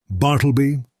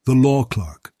Bartleby, the Law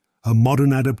Clerk, a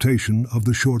modern adaptation of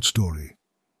the short story.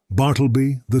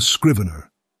 Bartleby, the Scrivener,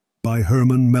 by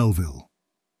Herman Melville.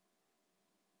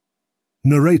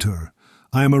 Narrator,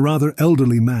 I am a rather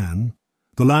elderly man.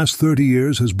 The last 30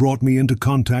 years has brought me into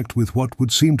contact with what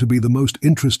would seem to be the most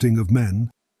interesting of men,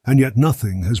 and yet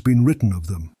nothing has been written of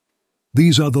them.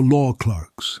 These are the law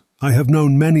clerks. I have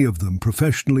known many of them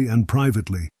professionally and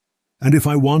privately, and if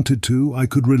I wanted to, I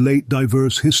could relate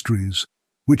diverse histories,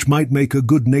 which might make a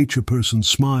good-natured person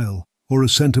smile or a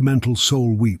sentimental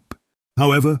soul weep.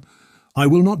 However, I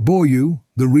will not bore you,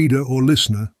 the reader or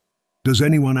listener, does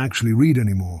anyone actually read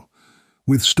anymore,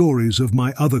 with stories of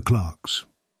my other clerks.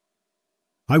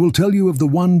 I will tell you of the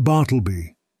one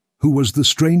Bartleby, who was the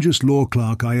strangest law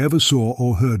clerk I ever saw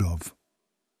or heard of.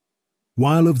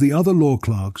 While of the other law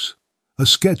clerks, a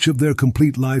sketch of their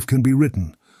complete life can be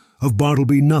written, of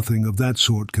Bartleby nothing of that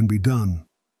sort can be done.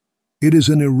 It is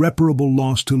an irreparable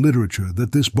loss to literature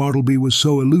that this Bartleby was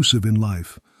so elusive in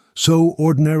life, so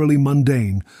ordinarily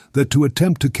mundane, that to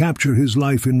attempt to capture his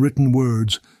life in written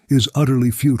words is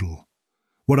utterly futile.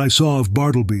 What I saw of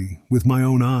Bartleby with my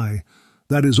own eye,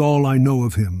 that is all I know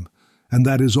of him, and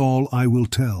that is all I will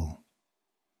tell.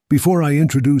 Before I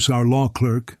introduce our law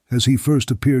clerk as he first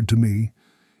appeared to me,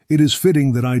 it is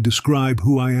fitting that I describe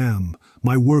who I am,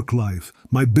 my work life,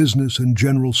 my business and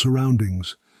general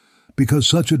surroundings, because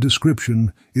such a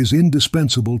description is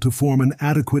indispensable to form an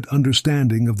adequate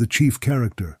understanding of the chief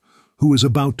character, who is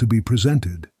about to be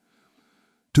presented.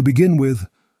 To begin with,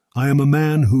 I am a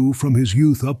man who, from his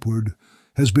youth upward,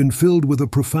 has been filled with a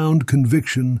profound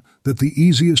conviction that the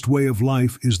easiest way of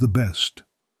life is the best.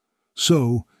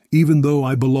 So, even though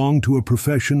I belong to a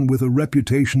profession with a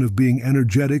reputation of being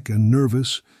energetic and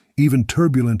nervous, even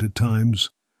turbulent at times,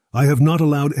 I have not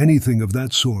allowed anything of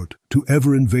that sort to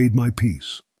ever invade my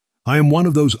peace. I am one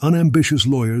of those unambitious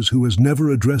lawyers who has never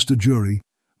addressed a jury,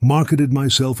 marketed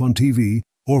myself on TV,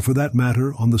 or for that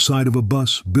matter on the side of a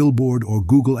bus, billboard, or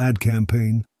Google ad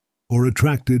campaign, or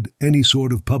attracted any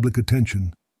sort of public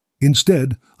attention.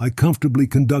 Instead, I comfortably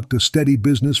conduct a steady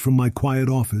business from my quiet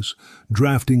office,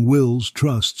 drafting wills,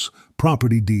 trusts,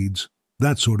 property deeds,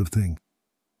 that sort of thing.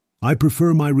 I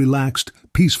prefer my relaxed,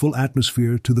 peaceful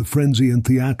atmosphere to the frenzy and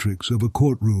theatrics of a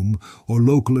courtroom or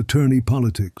local attorney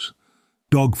politics.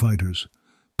 Dogfighters,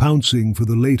 pouncing for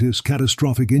the latest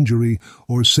catastrophic injury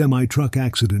or semi-truck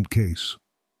accident case.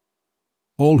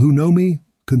 All who know me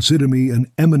consider me an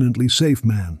eminently safe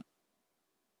man.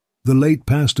 The late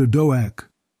Pastor Doak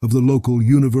of the local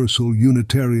Universal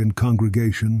Unitarian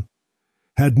congregation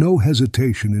had no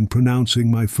hesitation in pronouncing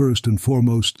my first and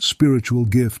foremost spiritual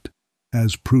gift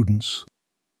as prudence,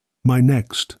 my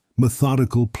next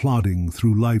methodical plodding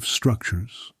through life's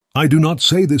structures. I do not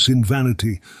say this in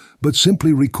vanity, but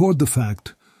simply record the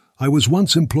fact I was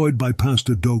once employed by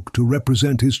Pastor Doak to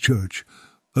represent his church,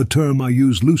 a term I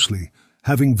use loosely,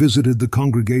 having visited the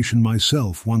congregation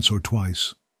myself once or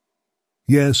twice.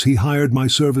 Yes, he hired my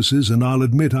services, and I'll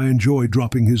admit I enjoy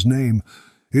dropping his name.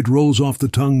 It rolls off the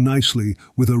tongue nicely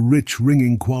with a rich,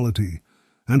 ringing quality,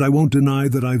 and I won't deny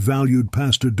that I valued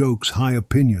Pastor Doak's high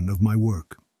opinion of my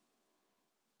work.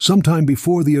 Sometime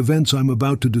before the events I'm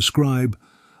about to describe,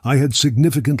 I had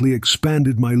significantly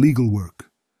expanded my legal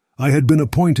work. I had been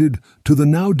appointed to the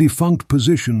now defunct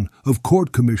position of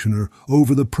court commissioner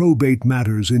over the probate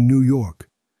matters in New York.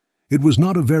 It was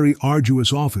not a very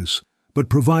arduous office, but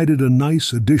provided a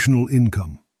nice additional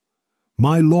income.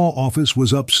 My law office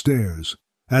was upstairs,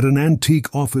 at an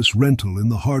antique office rental in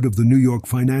the heart of the New York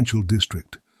financial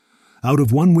district. Out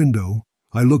of one window,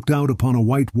 I looked out upon a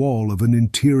white wall of an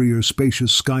interior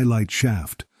spacious skylight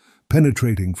shaft,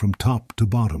 penetrating from top to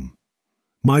bottom.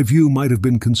 My view might have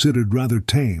been considered rather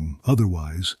tame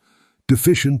otherwise,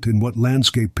 deficient in what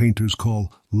landscape painters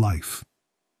call life.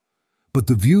 But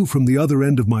the view from the other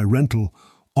end of my rental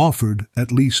offered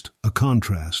at least a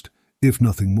contrast, if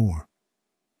nothing more.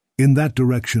 In that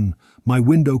direction, my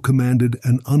window commanded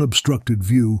an unobstructed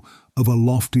view of a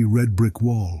lofty red brick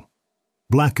wall,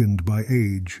 blackened by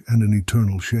age and an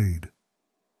eternal shade.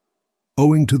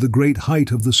 Owing to the great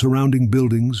height of the surrounding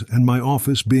buildings and my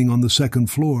office being on the second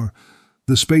floor,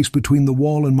 the space between the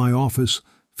wall and my office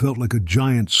felt like a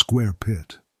giant square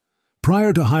pit.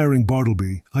 Prior to hiring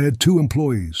Bartleby, I had 2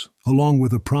 employees, along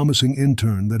with a promising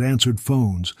intern that answered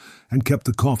phones and kept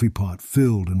the coffee pot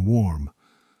filled and warm.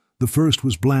 The first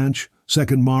was Blanche,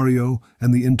 second Mario,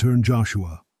 and the intern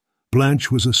Joshua.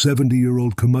 Blanche was a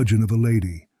 70-year-old curmudgeon of a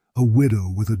lady, a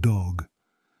widow with a dog,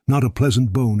 not a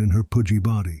pleasant bone in her pudgy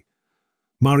body.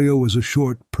 Mario was a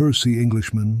short, pursy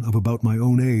Englishman of about my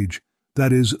own age,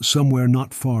 that is, somewhere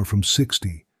not far from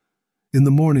 60. In the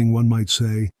morning, one might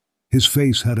say, his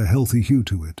face had a healthy hue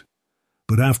to it,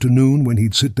 But after noon, when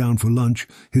he'd sit down for lunch,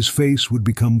 his face would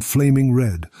become flaming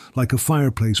red, like a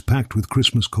fireplace packed with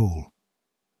Christmas coal.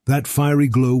 That fiery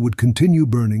glow would continue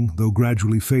burning, though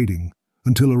gradually fading,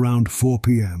 until around 4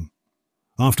 p.m.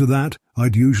 After that,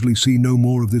 I'd usually see no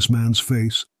more of this man's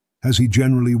face, as he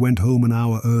generally went home an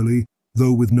hour early,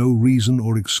 though with no reason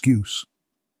or excuse.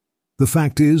 The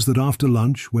fact is that after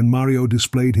lunch, when Mario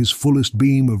displayed his fullest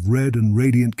beam of red and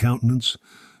radiant countenance,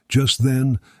 just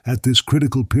then, at this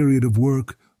critical period of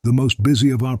work, the most busy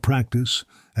of our practice,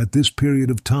 at this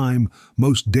period of time,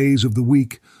 most days of the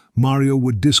week, Mario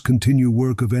would discontinue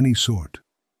work of any sort.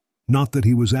 Not that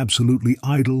he was absolutely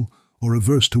idle or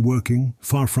averse to working,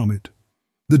 far from it.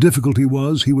 The difficulty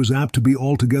was he was apt to be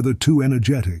altogether too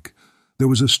energetic. There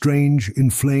was a strange,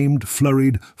 inflamed,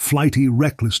 flurried, flighty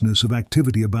recklessness of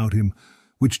activity about him,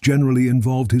 which generally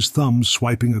involved his thumbs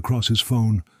swiping across his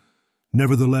phone.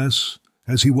 Nevertheless,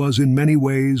 as he was in many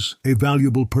ways a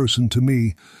valuable person to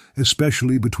me,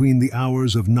 especially between the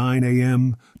hours of 9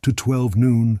 a.m. to 12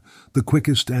 noon, the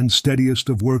quickest and steadiest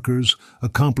of workers,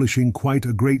 accomplishing quite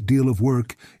a great deal of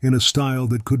work in a style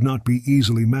that could not be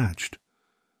easily matched.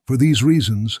 For these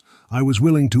reasons, I was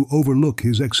willing to overlook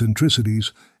his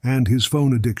eccentricities and his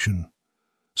phone addiction.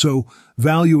 So,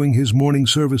 valuing his morning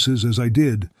services as I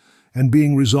did, and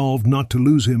being resolved not to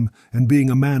lose him, and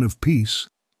being a man of peace,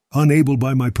 unable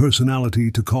by my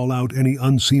personality to call out any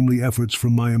unseemly efforts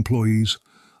from my employees,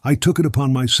 I took it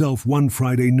upon myself one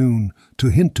Friday noon to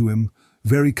hint to him,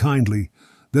 very kindly,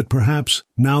 that perhaps,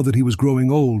 now that he was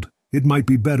growing old, it might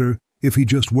be better if he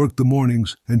just worked the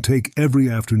mornings and take every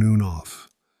afternoon off.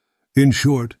 In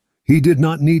short, he did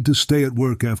not need to stay at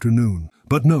work after noon,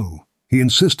 but no, he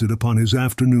insisted upon his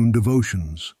afternoon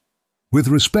devotions. "With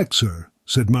respect, sir,"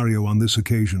 said Mario on this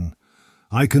occasion,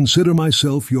 "I consider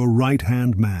myself your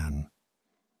right-hand man.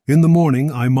 In the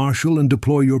morning I marshal and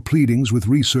deploy your pleadings with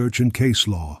research and case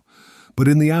law, but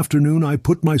in the afternoon I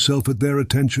put myself at their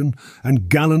attention and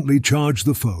gallantly charge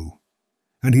the foe."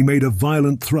 And he made a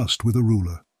violent thrust with a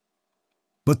ruler.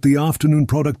 "But the afternoon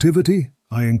productivity?"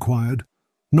 I inquired,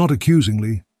 not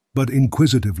accusingly, but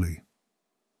inquisitively.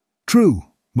 "True,"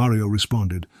 Mario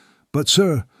responded, "but,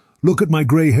 sir, look at my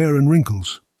grey hair and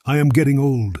wrinkles. I am getting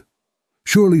old.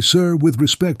 Surely, sir, with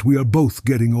respect, we are both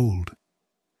getting old."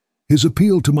 His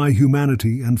appeal to my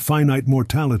humanity and finite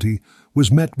mortality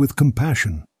was met with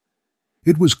compassion.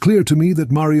 It was clear to me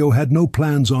that Mario had no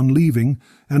plans on leaving,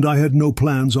 and I had no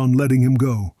plans on letting him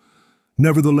go.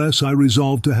 Nevertheless, I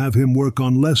resolved to have him work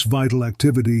on less vital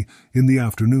activity in the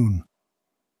afternoon.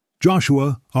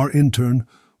 Joshua, our intern,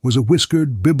 was a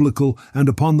whiskered, biblical, and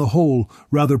upon the whole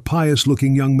rather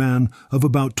pious-looking young man of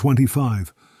about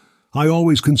 25. I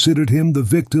always considered him the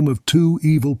victim of two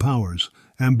evil powers,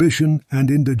 ambition and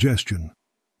indigestion.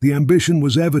 The ambition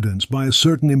was evidenced by a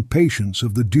certain impatience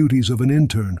of the duties of an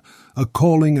intern, a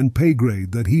calling and pay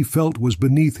grade that he felt was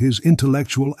beneath his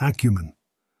intellectual acumen.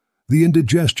 The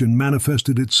indigestion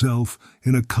manifested itself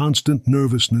in a constant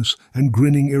nervousness and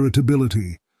grinning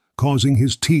irritability, causing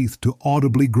his teeth to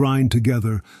audibly grind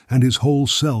together and his whole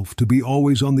self to be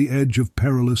always on the edge of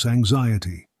perilous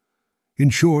anxiety. In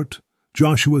short,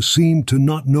 Joshua seemed to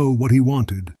not know what he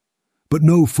wanted, but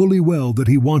know fully well that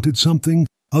he wanted something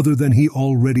other than he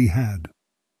already had.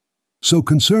 So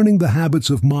concerning the habits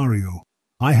of Mario,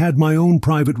 I had my own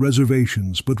private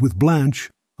reservations, but with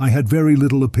Blanche I had very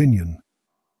little opinion.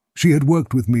 She had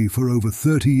worked with me for over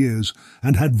 30 years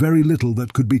and had very little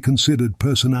that could be considered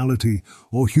personality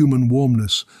or human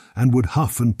warmness, and would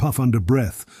huff and puff under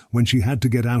breath when she had to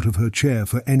get out of her chair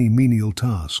for any menial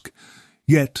task.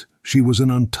 Yet she was an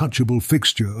untouchable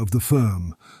fixture of the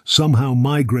firm, somehow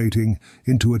migrating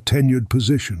into a tenured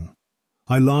position.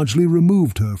 I largely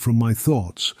removed her from my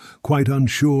thoughts, quite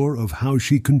unsure of how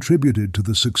she contributed to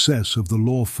the success of the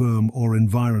law firm or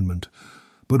environment,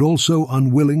 but also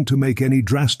unwilling to make any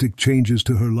drastic changes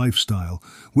to her lifestyle,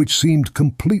 which seemed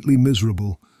completely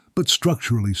miserable, but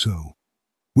structurally so.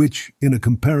 Which, in a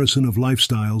comparison of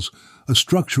lifestyles, a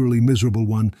structurally miserable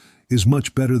one is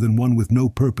much better than one with no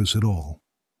purpose at all.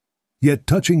 Yet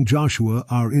touching Joshua,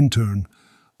 our intern,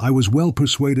 I was well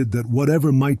persuaded that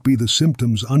whatever might be the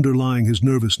symptoms underlying his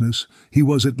nervousness, he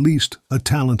was at least a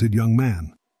talented young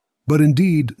man. But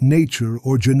indeed, nature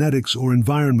or genetics or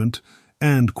environment,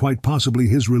 and quite possibly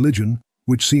his religion,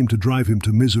 which seemed to drive him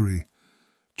to misery,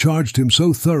 charged him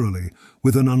so thoroughly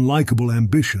with an unlikable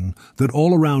ambition that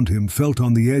all around him felt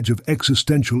on the edge of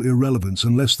existential irrelevance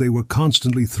unless they were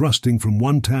constantly thrusting from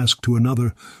one task to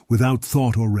another without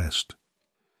thought or rest.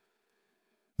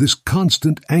 This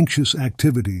constant anxious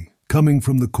activity, coming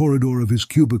from the corridor of his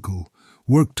cubicle,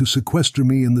 worked to sequester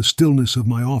me in the stillness of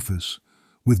my office,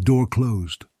 with door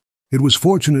closed. It was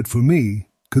fortunate for me,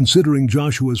 considering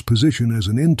Joshua's position as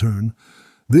an intern.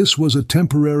 This was a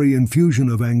temporary infusion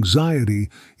of anxiety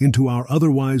into our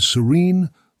otherwise serene,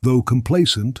 though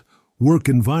complacent, work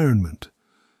environment.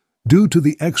 Due to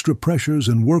the extra pressures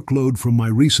and workload from my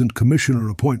recent commissioner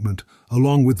appointment,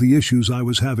 along with the issues I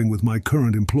was having with my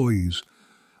current employees,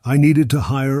 I needed to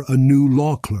hire a new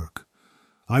law clerk.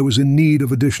 I was in need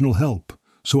of additional help,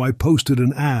 so I posted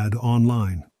an ad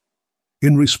online.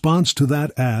 In response to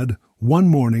that ad, one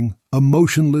morning, a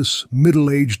motionless,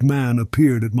 middle-aged man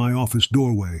appeared at my office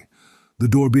doorway, the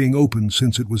door being open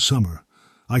since it was summer.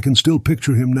 I can still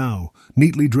picture him now,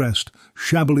 neatly dressed,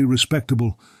 shabbily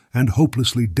respectable, and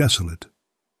hopelessly desolate.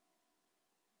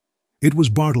 It was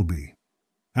Bartleby.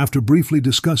 After briefly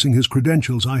discussing his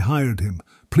credentials, I hired him,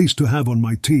 pleased to have on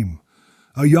my team.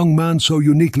 A young man so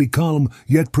uniquely calm,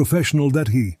 yet professional that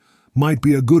he might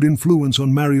be a good influence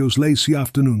on Mario's lazy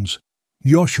afternoons,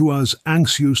 Joshua's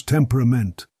anxious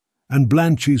temperament, and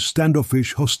Blanche's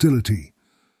standoffish hostility.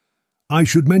 I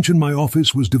should mention my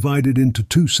office was divided into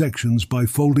two sections by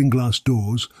folding glass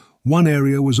doors. One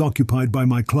area was occupied by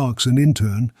my clerks and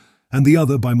intern, and the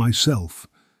other by myself.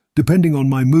 Depending on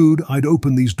my mood, I'd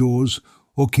open these doors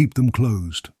or keep them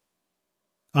closed.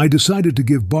 I decided to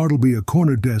give Bartleby a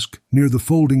corner desk near the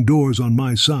folding doors on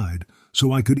my side,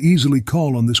 so I could easily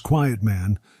call on this quiet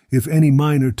man if any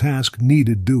minor task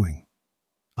needed doing.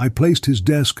 I placed his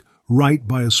desk right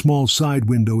by a small side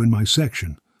window in my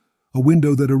section, a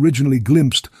window that originally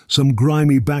glimpsed some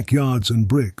grimy backyards and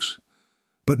bricks,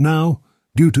 but now,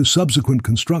 due to subsequent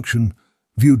construction,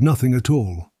 viewed nothing at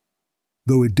all,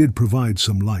 though it did provide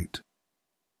some light.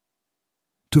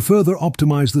 To further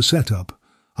optimize the setup,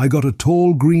 I got a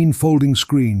tall green folding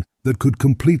screen that could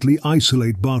completely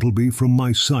isolate Bartleby from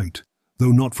my sight,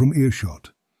 though not from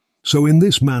earshot. So in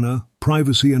this manner,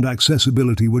 privacy and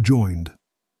accessibility were joined.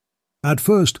 At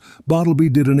first, Bartleby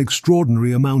did an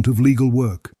extraordinary amount of legal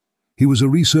work. He was a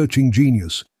researching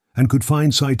genius and could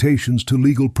find citations to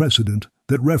legal precedent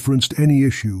that referenced any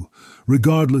issue,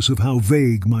 regardless of how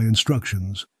vague my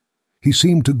instructions. He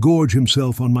seemed to gorge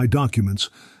himself on my documents,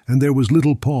 and there was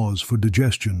little pause for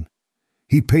digestion.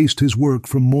 He paced his work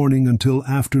from morning until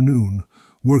afternoon,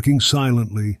 working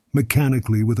silently,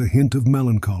 mechanically, with a hint of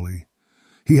melancholy.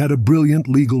 He had a brilliant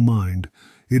legal mind.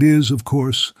 It is, of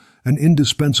course, an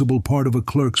indispensable part of a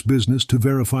clerk's business to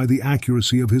verify the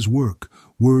accuracy of his work,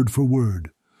 word for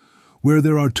word. Where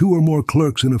there are two or more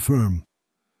clerks in a firm,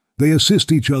 they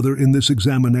assist each other in this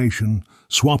examination,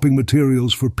 swapping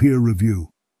materials for peer review.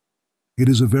 It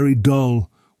is a very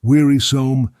dull,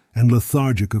 wearisome, and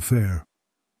lethargic affair.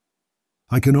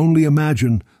 I can only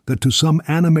imagine that to some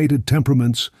animated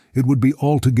temperaments it would be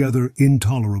altogether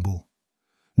intolerable.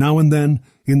 Now and then,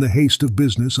 in the haste of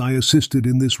business, I assisted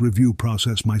in this review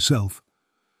process myself.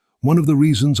 One of the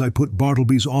reasons I put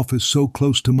Bartleby's office so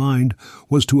close to mind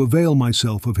was to avail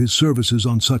myself of his services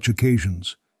on such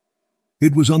occasions.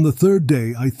 It was on the third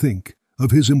day, I think,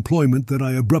 of his employment that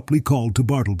I abruptly called to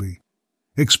Bartleby.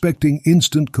 Expecting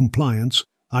instant compliance,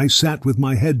 I sat with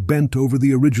my head bent over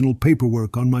the original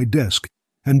paperwork on my desk,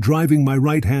 and driving my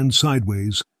right hand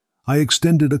sideways, I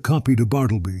extended a copy to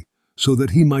Bartleby so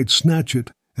that he might snatch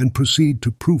it and proceed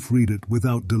to proofread it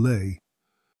without delay.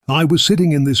 I was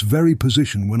sitting in this very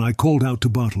position when I called out to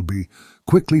Bartleby,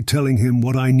 quickly telling him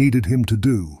what I needed him to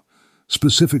do,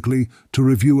 specifically to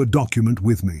review a document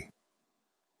with me.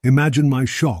 Imagine my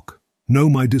shock, no,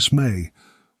 my dismay,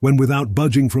 when without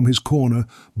budging from his corner,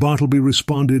 Bartleby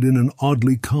responded in an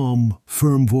oddly calm,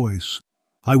 firm voice.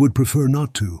 I would prefer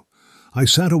not to. I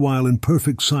sat a while in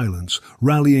perfect silence,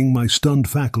 rallying my stunned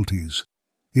faculties.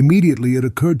 Immediately it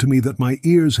occurred to me that my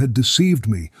ears had deceived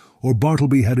me, or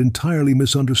Bartleby had entirely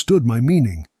misunderstood my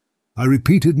meaning. I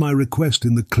repeated my request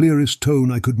in the clearest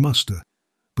tone I could muster,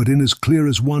 but in as clear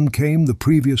as one came the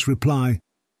previous reply,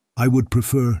 I would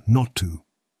prefer not to.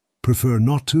 Prefer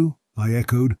not to? I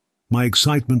echoed, my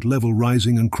excitement level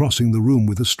rising and crossing the room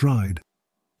with a stride.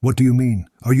 What do you mean?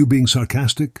 Are you being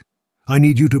sarcastic? I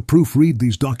need you to proofread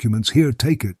these documents. Here,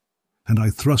 take it. And I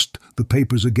thrust the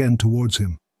papers again towards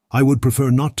him. I would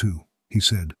prefer not to, he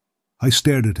said. I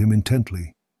stared at him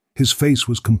intently. His face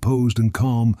was composed and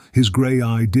calm, his grey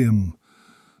eye dim.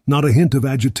 Not a hint of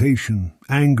agitation,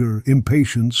 anger,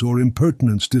 impatience, or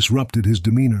impertinence disrupted his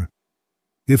demeanor.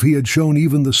 If he had shown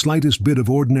even the slightest bit of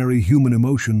ordinary human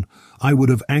emotion, I would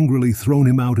have angrily thrown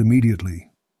him out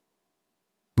immediately.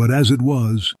 But as it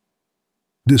was,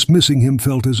 dismissing him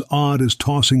felt as odd as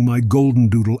tossing my golden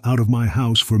doodle out of my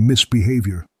house for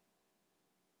misbehavior.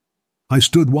 I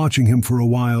stood watching him for a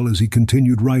while as he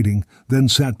continued writing, then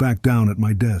sat back down at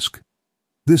my desk.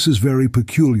 This is very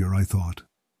peculiar, I thought.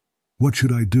 What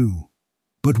should I do?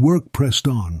 But work pressed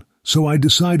on, so I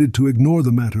decided to ignore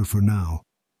the matter for now,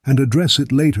 and address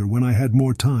it later when I had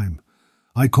more time.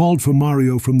 I called for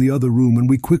Mario from the other room and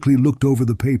we quickly looked over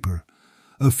the paper.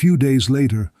 A few days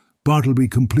later, Bartleby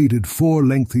completed 4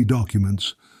 lengthy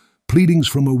documents, pleadings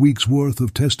from a week's worth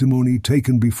of testimony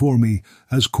taken before me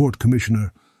as court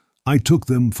commissioner. I took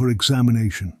them for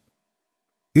examination.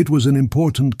 It was an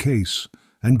important case,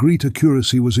 and great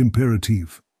accuracy was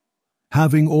imperative.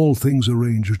 Having all things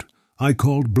arranged, I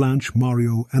called Blanche,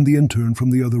 Mario, and the intern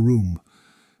from the other room,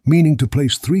 meaning to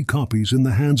place 3 copies in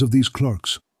the hands of these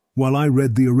clerks, while I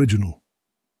read the original.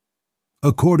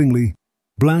 Accordingly,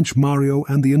 Blanche, Mario,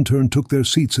 and the intern took their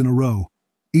seats in a row,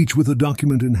 each with a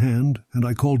document in hand, and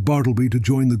I called Bartleby to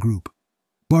join the group.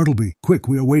 "Bartleby, quick,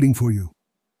 we are waiting for you."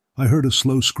 I heard a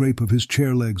slow scrape of his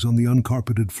chair legs on the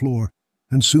uncarpeted floor,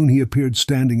 and soon he appeared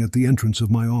standing at the entrance of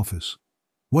my office.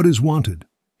 "What is wanted?"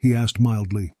 he asked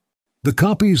mildly. The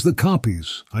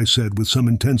copies, I said with some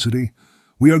intensity.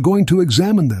 "We are going to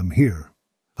examine them here."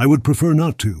 "I would prefer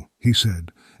not to," he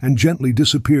said, and gently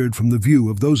disappeared from the view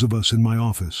of those of us in my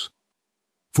office.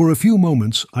 For a few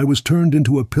moments I was turned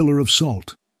into a pillar of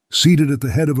salt, seated at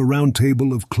the head of a round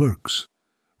table of clerks.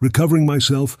 Recovering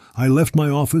myself, I left my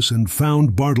office and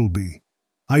found Bartleby.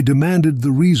 I demanded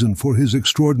the reason for his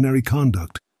extraordinary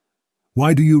conduct.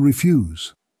 "Why do you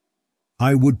refuse?"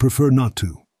 "I would prefer not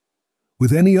to."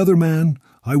 With any other man,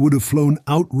 I would have flown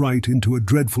outright into a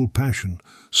dreadful passion,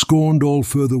 scorned all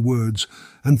further words,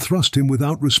 and thrust him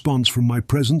without response from my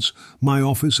presence, my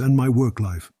office, and my work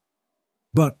life.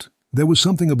 But there was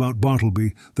something about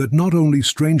Bartleby that not only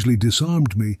strangely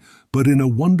disarmed me, but in a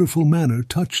wonderful manner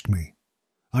touched me.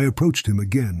 I approached him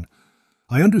again.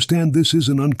 "I understand this is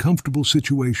an uncomfortable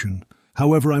situation.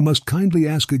 However, I must kindly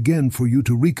ask again for you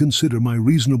to reconsider my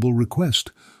reasonable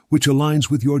request, which aligns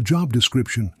with your job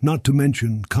description, not to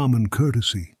mention common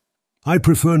courtesy." "I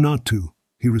prefer not to,"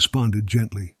 he responded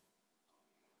gently.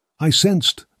 I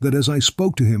sensed that as I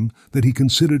spoke to him that he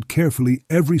considered carefully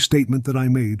every statement that I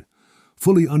made,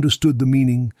 fully understood the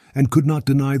meaning, and could not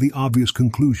deny the obvious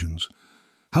conclusions.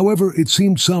 However, it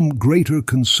seemed some greater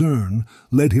concern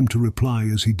led him to reply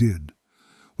as he did.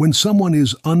 When someone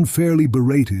is unfairly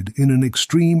berated in an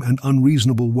extreme and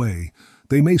unreasonable way,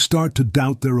 they may start to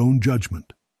doubt their own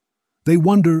judgment. They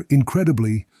wonder,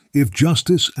 incredibly, if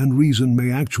justice and reason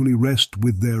may actually rest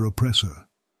with their oppressor.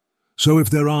 So if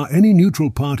there are any neutral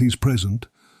parties present,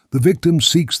 the victim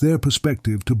seeks their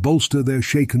perspective to bolster their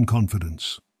shaken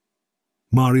confidence.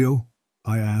 "Mario,"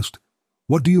 I asked,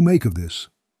 "what do you make of this?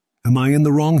 Am I in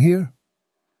the wrong here?"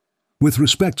 "With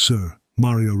respect, sir,"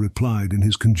 Mario replied in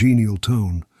his congenial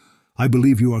tone, "I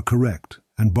believe you are correct,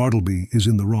 and Bartleby is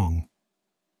in the wrong."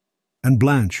 "And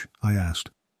Blanche," I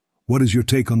asked, "what is your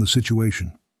take on the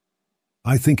situation?"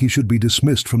 "I think he should be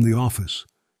dismissed from the office,"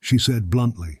 she said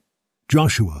bluntly.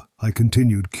 "Joshua," I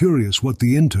continued, curious what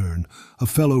the intern, a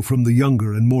fellow from the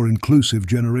younger and more inclusive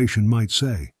generation, might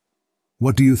say.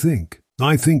 "What do you think?"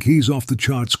 "I think he's off the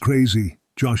charts crazy,"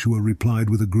 Joshua replied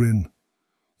with a grin.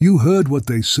 "You heard what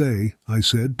they say," I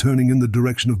said, turning in the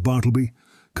direction of Bartleby.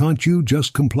 "Can't you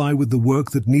just comply with the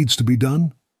work that needs to be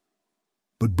done?"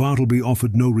 But Bartleby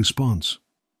offered no response.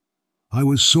 I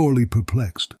was sorely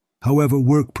perplexed. However,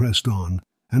 work pressed on,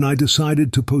 and I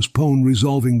decided to postpone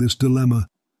resolving this dilemma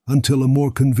until a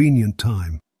more convenient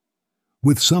time.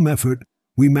 With some effort,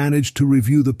 we managed to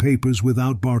review the papers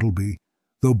without Bartleby,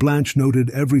 though Blanche noted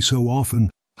every so often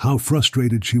how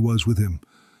frustrated she was with him.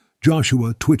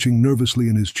 Joshua, twitching nervously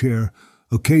in his chair,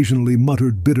 occasionally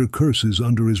muttered bitter curses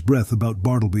under his breath about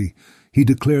Bartleby. He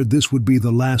declared this would be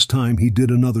the last time he did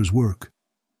another's work.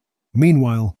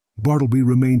 Meanwhile, Bartleby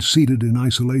remained seated in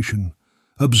isolation,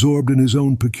 absorbed in his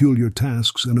own peculiar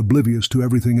tasks and oblivious to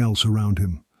everything else around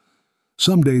him.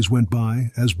 Some days went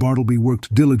by as Bartleby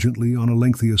worked diligently on a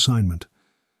lengthy assignment.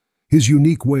 His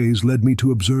unique ways led me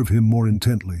to observe him more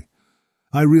intently.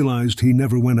 I realized he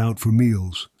never went out for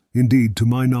meals. Indeed, to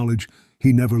my knowledge,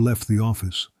 he never left the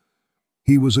office.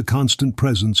 He was a constant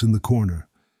presence in the corner.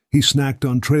 He snacked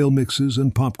on trail mixes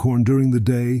and popcorn during the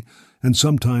day, and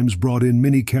sometimes brought in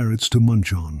mini carrots to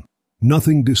munch on.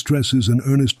 Nothing distresses an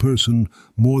earnest person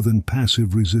more than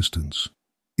passive resistance.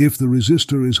 If the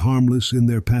resistor is harmless in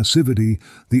their passivity,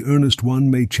 the earnest one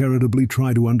may charitably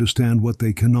try to understand what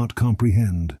they cannot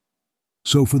comprehend.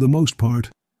 So for the most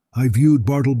part, I viewed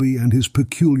Bartleby and his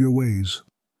peculiar ways.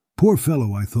 Poor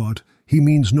fellow, I thought, he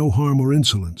means no harm or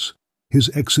insolence. His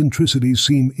eccentricities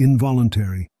seem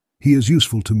involuntary. He is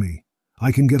useful to me.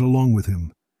 I can get along with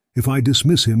him. If I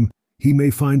dismiss him, he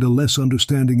may find a less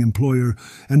understanding employer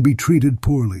and be treated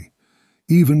poorly,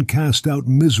 even cast out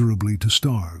miserably to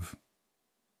starve.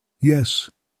 Yes,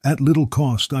 At little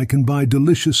cost, I can buy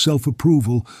delicious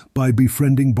self-approval by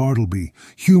befriending Bartleby,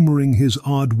 humoring his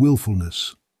odd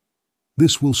willfulness.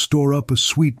 This will store up a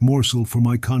sweet morsel for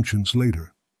my conscience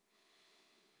later.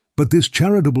 But this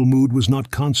charitable mood was not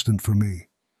constant for me.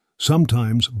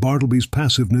 Sometimes Bartleby's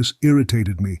passiveness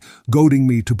irritated me, goading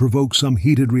me to provoke some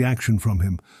heated reaction from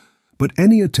him, but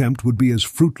any attempt would be as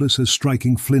fruitless as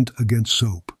striking flint against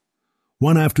soap.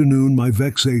 One afternoon my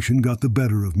vexation got the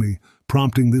better of me,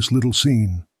 prompting this little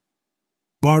scene.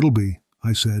 "Bartleby,"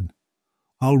 I said,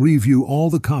 "I'll review all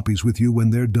the copies with you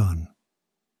when they're done."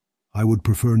 "I would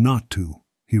prefer not to,"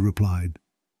 he replied.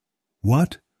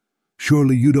 "What?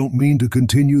 Surely you don't mean to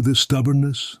continue this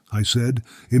stubbornness?" I said,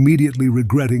 immediately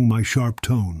regretting my sharp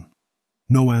tone.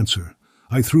 No answer.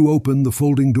 I threw open the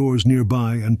folding doors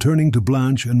nearby and, turning to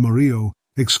Blanche and Mario,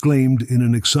 exclaimed in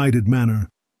an excited manner,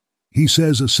 "He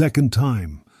says a second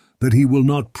time that he will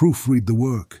not proofread the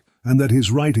work and that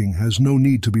his writing has no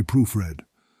need to be proofread.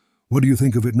 What do you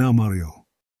think of it now, Mario?"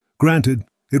 Granted,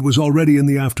 it was already in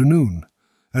the afternoon,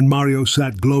 and Mario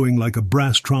sat glowing like a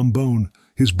brass trombone,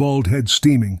 his bald head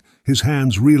steaming, his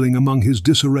hands reeling among his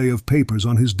disarray of papers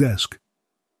on his desk.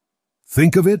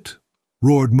 "Think of it?"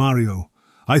 roared Mario.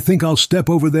 "I think I'll step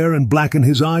over there and blacken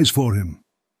his eyes for him."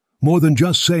 More than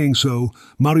just saying so,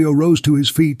 Mario rose to his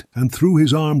feet and threw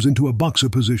his arms into a boxer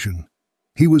position.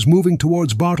 He was moving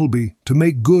towards Bartleby to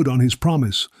make good on his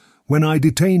promise, when I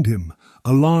detained him,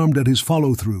 alarmed at his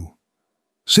follow-through.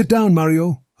 "Sit down,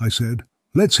 Mario," I said.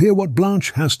 "Let's hear what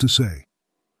Blanche has to say."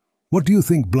 "What do you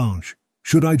think, Blanche?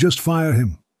 Should I just fire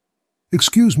him?"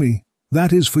 "Excuse me,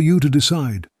 that is for you to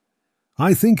decide.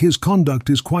 I think his conduct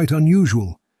is quite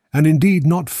unusual, and indeed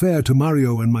not fair to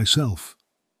Mario and myself."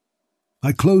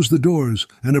 I closed the doors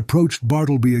and approached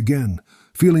Bartleby again,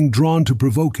 feeling drawn to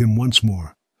provoke him once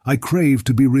more. I craved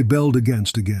to be rebelled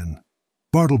against again.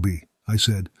 "Bartleby," I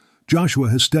said, "Joshua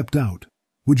has stepped out.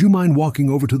 Would you mind walking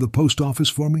over to the post office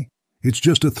for me? It's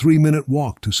just a 3-minute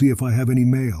walk to see if I have any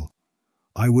mail."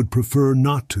 "I would prefer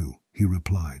not to," he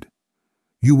replied.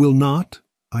 "You will not?"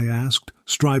 I asked,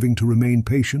 striving to remain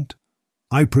patient.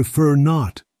 "I prefer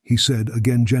not," he said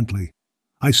again gently.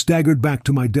 I staggered back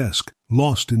to my desk,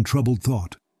 lost in troubled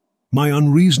thought. My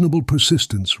unreasonable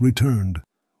persistence returned.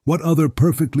 What other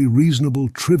perfectly reasonable,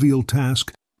 trivial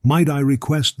task might I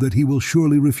request that he will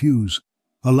surely refuse,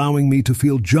 allowing me to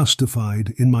feel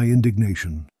justified in my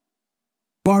indignation?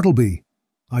 "Bartleby,"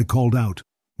 I called out,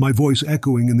 my voice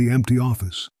echoing in the empty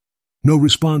office. No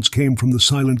response came from the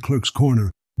silent clerk's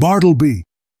corner. "Bartleby!"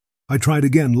 I tried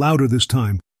again, louder this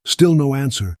time. Still no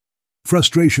answer.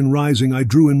 Frustration rising, I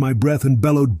drew in my breath and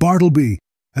bellowed, "Bartleby!"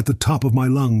 at the top of my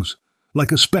lungs,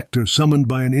 like a spectre summoned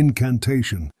by an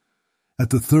incantation. At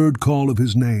the third call of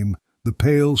his name, the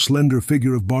pale, slender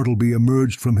figure of Bartleby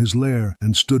emerged from his lair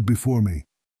and stood before me.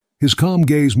 His calm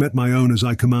gaze met my own as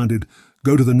I commanded,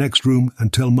 "Go to the next room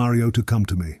and tell Mario to come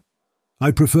to me."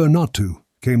 "I prefer not to,"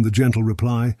 came the gentle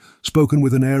reply, spoken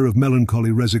with an air of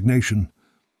melancholy resignation.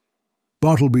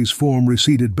 Bartleby's form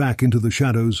receded back into the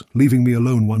shadows, leaving me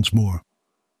alone once more.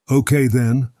 "Okay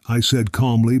then," I said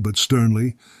calmly but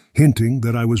sternly, hinting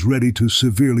that I was ready to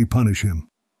severely punish him.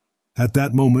 At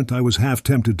that moment I was half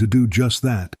tempted to do just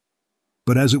that.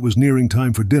 But as it was nearing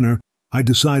time for dinner, I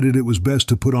decided it was best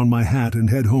to put on my hat and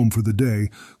head home for the day,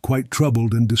 quite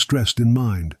troubled and distressed in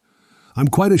mind. I'm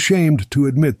quite ashamed to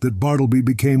admit that Bartleby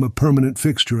became a permanent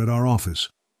fixture at our office.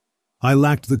 I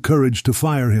lacked the courage to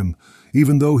fire him,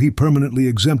 even though he permanently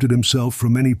exempted himself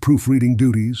from any proofreading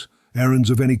duties, errands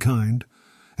of any kind,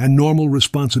 and normal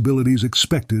responsibilities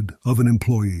expected of an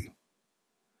employee.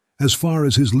 As far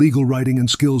as his legal writing and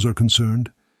skills are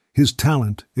concerned, his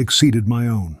talent exceeded my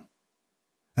own.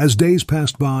 As days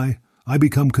passed by, I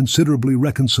became considerably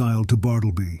reconciled to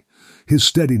Bartleby. His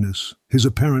steadiness, his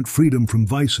apparent freedom from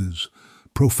vices,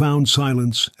 profound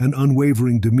silence, and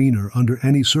unwavering demeanor under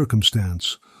any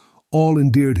circumstance all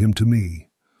endeared him to me.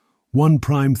 One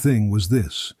prime thing was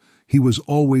this: he was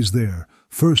always there,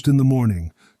 first in the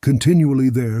morning, continually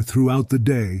there throughout the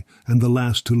day, and the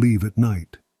last to leave at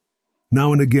night.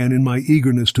 Now and again, in my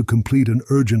eagerness to complete an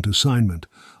urgent assignment,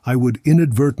 I would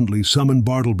inadvertently summon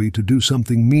Bartleby to do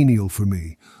something menial for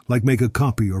me, like make a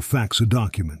copy or fax a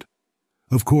document.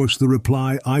 Of course, the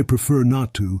reply, "I prefer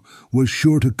not to," was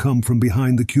sure to come from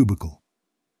behind the cubicle.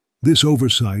 This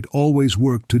oversight always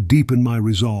worked to deepen my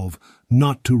resolve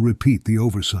not to repeat the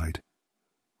oversight.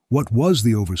 What was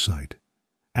the oversight?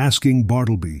 Asking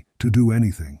Bartleby to do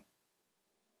anything.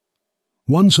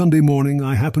 One Sunday morning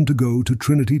I happened to go to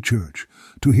Trinity Church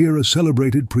to hear a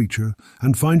celebrated preacher,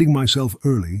 and finding myself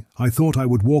early, I thought I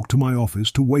would walk to my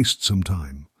office to waste some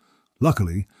time.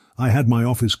 Luckily, I had my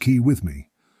office key with me.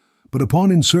 but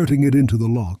upon inserting it into the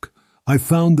lock, I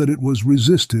found that it was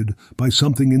resisted by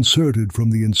something inserted from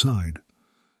the inside.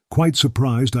 Quite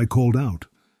surprised, I called out,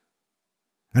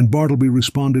 and Bartleby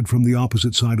responded from the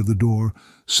opposite side of the door,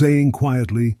 saying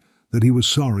quietly that he was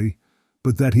sorry,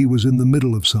 but that he was in the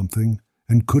middle of something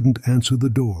and couldn't answer the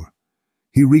door.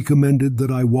 He recommended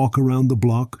that I walk around the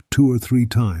block 2 or 3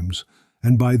 times,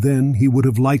 and by then he would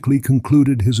have likely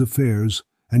concluded his affairs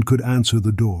and could answer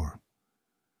the door.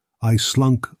 I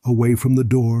slunk away from the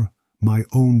door, my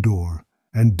own door,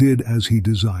 and did as he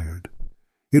desired.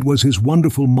 It was his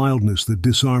wonderful mildness that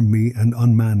disarmed me and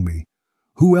unmanned me.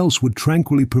 Who else would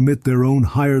tranquilly permit their own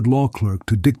hired law clerk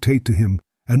to dictate to him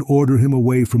and order him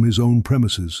away from his own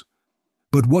premises?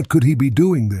 But what could he be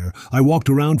doing there? I walked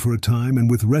around for a time, and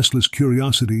with restless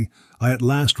curiosity, I at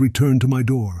last returned to my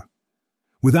door.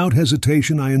 Without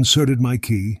hesitation, I inserted my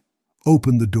key,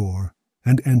 opened the door,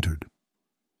 and entered.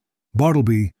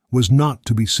 Bartleby was not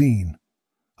to be seen.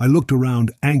 I looked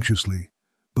around anxiously,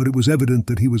 but it was evident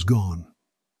that he was gone.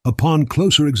 Upon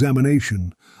closer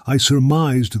examination, I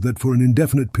surmised that for an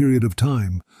indefinite period of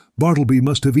time, Bartleby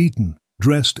must have eaten,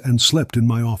 dressed, and slept in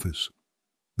my office.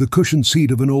 The cushioned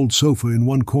seat of an old sofa in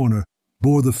one corner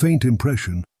bore the faint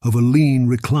impression of a lean,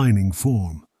 reclining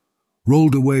form.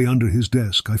 Rolled away under his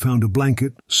desk, I found a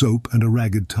blanket, soap, and a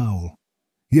ragged towel.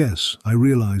 Yes, I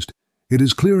realized, it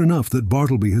is clear enough that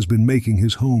Bartleby has been making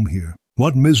his home here.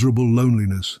 What miserable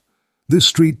loneliness! This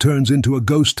street turns into a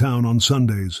ghost town on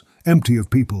Sundays, empty of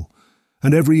people,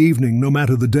 and every evening, no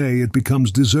matter the day, it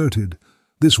becomes deserted.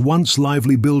 This once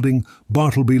lively building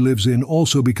Bartleby lives in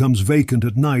also becomes vacant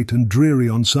at night and dreary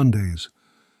on Sundays.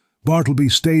 Bartleby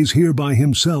stays here by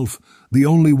himself, the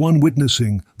only one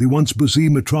witnessing the once busy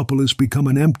metropolis become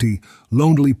an empty,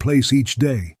 lonely place each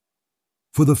day.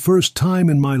 For the first time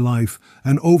in my life,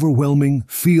 an overwhelming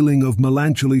feeling of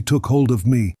melancholy took hold of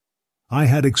me. I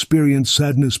had experienced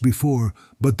sadness before,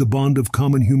 but the bond of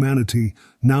common humanity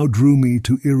now drew me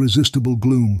to irresistible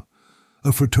gloom,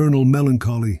 a fraternal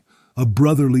melancholy, a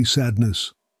brotherly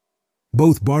sadness.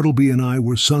 Both Bartleby and I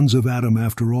were sons of Adam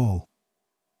after all.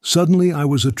 Suddenly I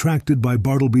was attracted by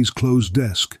Bartleby's closed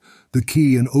desk, the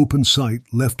key in open sight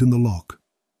left in the lock.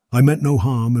 I meant no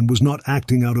harm and was not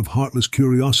acting out of heartless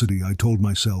curiosity, I told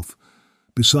myself.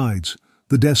 Besides,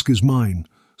 the desk is mine,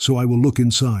 so I will look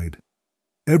inside.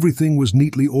 Everything was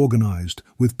neatly organized,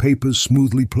 with papers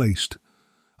smoothly placed.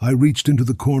 I reached into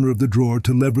the corner of the drawer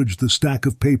to leverage the stack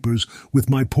of papers with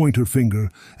my pointer finger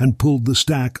and pulled the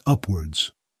stack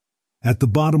upwards. At the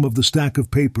bottom of the stack of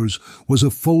papers was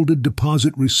a folded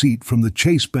deposit receipt from the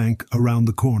Chase Bank around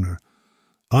the corner.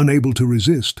 Unable to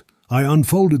resist, I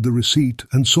unfolded the receipt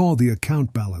and saw the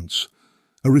account balance,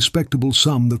 a respectable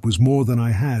sum that was more than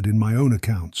I had in my own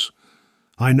accounts.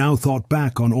 I now thought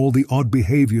back on all the odd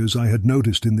behaviors I had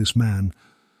noticed in this man.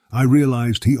 I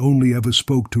realized he only ever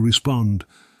spoke to respond,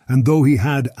 and though he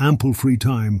had ample free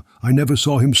time, I never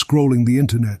saw him scrolling the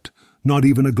internet, not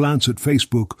even a glance at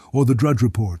Facebook or the Drudge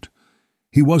Report.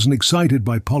 He wasn't excited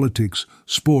by politics,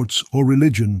 sports, or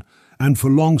religion, and for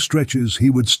long stretches he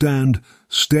would stand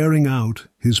staring out,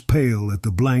 his pail at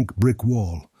the blank brick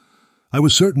wall. I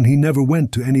was certain he never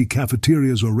went to any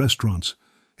cafeterias or restaurants.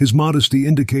 His modesty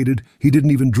indicated he didn't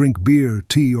even drink beer,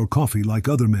 tea, or coffee like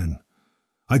other men.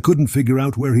 I couldn't figure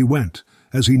out where he went,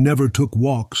 as he never took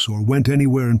walks or went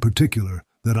anywhere in particular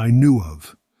that I knew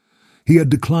of. He had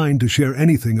declined to share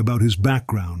anything about his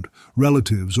background,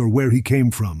 relatives, or where he came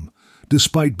from.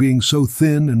 Despite being so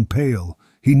thin and pale,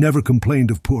 he never complained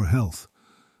of poor health.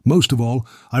 Most of all,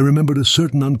 I remembered a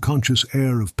certain unconscious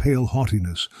air of pale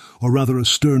haughtiness, or rather a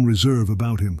stern reserve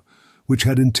about him, which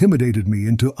had intimidated me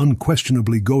into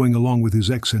unquestionably going along with his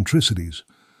eccentricities.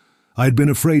 I had been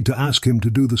afraid to ask him to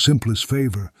do the simplest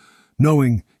favor,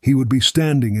 knowing he would be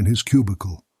standing in his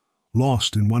cubicle,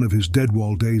 lost in one of his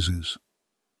dead-wall dazes.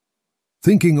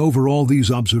 Thinking over all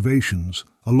these observations,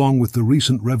 along with the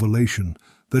recent revelation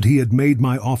that he had made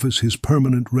my office his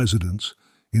permanent residence,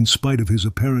 in spite of his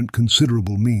apparent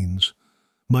considerable means,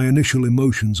 my initial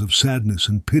emotions of sadness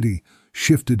and pity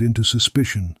shifted into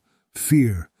suspicion,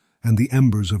 fear, and the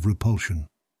embers of repulsion.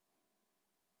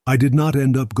 I did not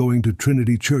end up going to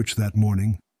Trinity Church that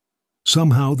morning.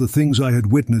 Somehow the things I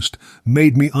had witnessed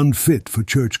made me unfit for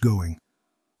church-going.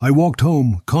 I walked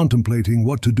home contemplating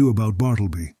what to do about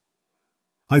Bartleby.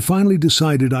 I finally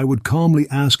decided I would calmly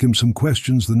ask him some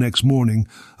questions the next morning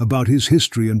about his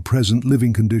history and present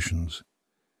living conditions.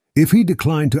 If he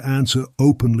declined to answer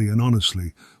openly and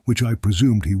honestly, which I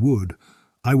presumed he would,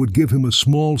 I would give him a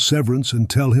small severance and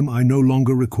tell him I no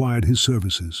longer required his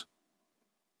services.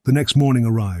 The next morning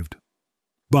arrived.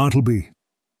 "Bartleby,"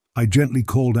 I gently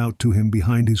called out to him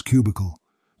behind his cubicle.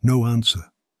 No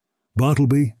answer.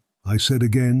 "Bartleby," I said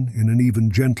again in an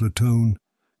even gentler tone,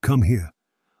 "come here.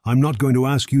 I'm not going to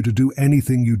ask you to do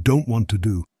anything you don't want to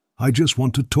do. I just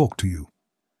want to talk to you."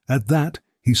 At that,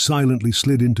 he silently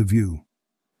slid into view.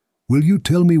 "Will you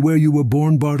tell me where you were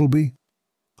born, Bartleby?"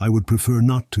 "I would prefer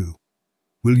not to."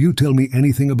 "Will you tell me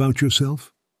anything about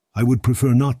yourself?" "I would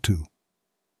prefer not to."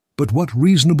 "But what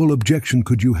reasonable objection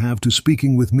could you have to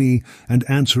speaking with me and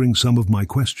answering some of my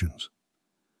questions?"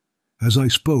 As I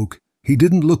spoke, he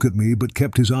didn't look at me but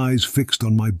kept his eyes fixed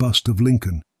on my bust of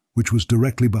Lincoln, which was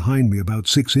directly behind me about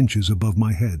 6 inches above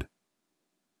my head.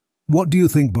 "What do you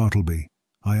think, Bartleby?"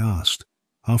 I asked,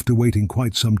 after waiting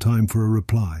quite some time for a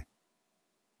reply.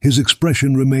 His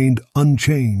expression remained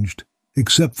unchanged,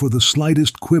 except for the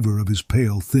slightest quiver of his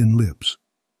pale, thin lips.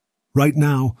 "Right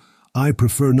now, I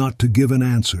prefer not to give an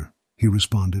answer," he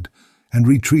responded, and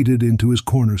retreated into his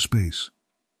corner space.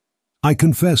 I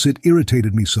confess it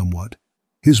irritated me somewhat.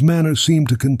 His manner seemed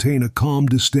to contain a calm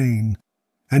disdain,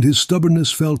 and his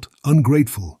stubbornness felt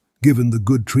ungrateful, given the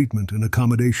good treatment and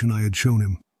accommodation I had shown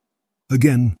him.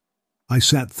 Again, I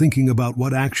sat thinking about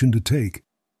what action to take.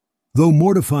 Though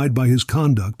mortified by his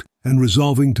conduct and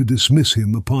resolving to dismiss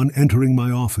him upon entering my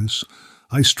office,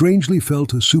 I strangely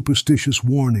felt a superstitious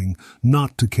warning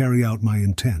not to carry out my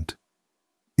intent.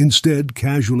 Instead,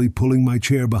 casually pulling my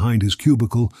chair behind his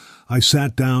cubicle, I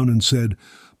sat down and said,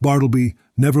 "Bartleby,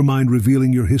 never mind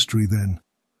revealing your history then,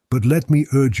 but let me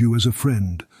urge you as a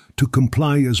friend to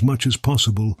comply as much as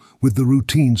possible with the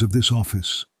routines of this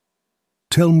office.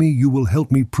 Tell me you will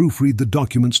help me proofread the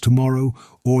documents tomorrow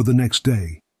or the next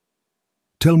day.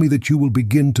 Tell me that you will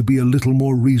begin to be a little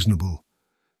more reasonable.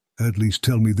 At least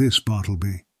tell me this,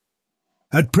 Bartleby."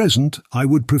 "At present, I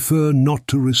would prefer not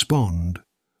to respond,"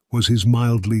 was his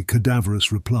mildly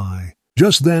cadaverous reply.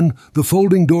 Just then, the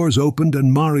folding doors opened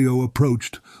and Mario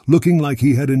approached, looking like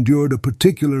he had endured a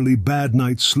particularly bad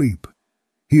night's sleep.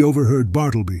 He overheard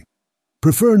Bartleby.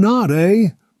 "Prefer not,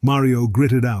 eh?" Mario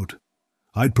gritted out.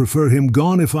 "I'd prefer him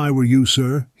gone if I were you,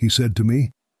 sir," he said to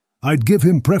me. "I'd give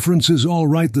him preferences all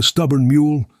right, the stubborn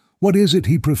mule. What is it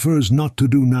he prefers not to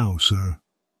do now, sir?"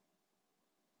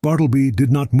 Bartleby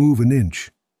did not move an inch.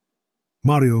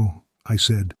 "Mario," I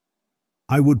said,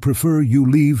 "I would prefer you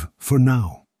leave for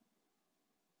now."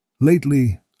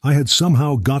 Lately, I had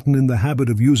somehow gotten in the habit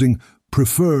of using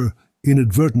 "prefer"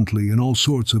 inadvertently in all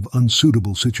sorts of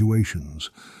unsuitable situations,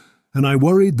 and I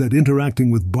worried that interacting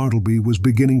with Bartleby was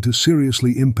beginning to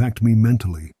seriously impact me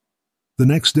mentally. The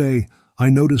next day, I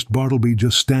noticed Bartleby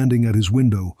just standing at his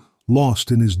window,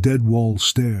 lost in his dead-wall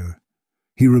stare.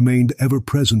 He remained ever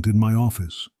present in my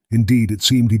office. Indeed, it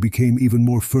seemed he became even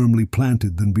more firmly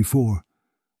planted than before.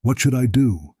 What should I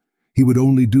do? He would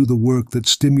only do the work that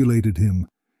stimulated him,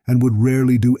 and would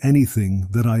rarely do anything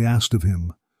that I asked of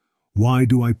him. Why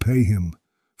do I pay him?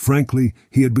 Frankly,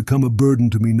 he had become a burden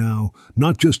to me now,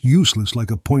 not just useless like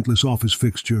a pointless office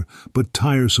fixture, but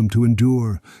tiresome to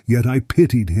endure, yet I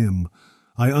pitied him.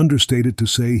 I understated to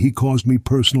say he caused me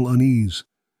personal unease.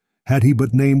 Had he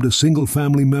but named a single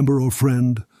family member or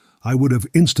friend, I would have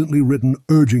instantly written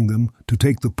urging them to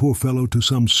take the poor fellow to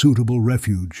some suitable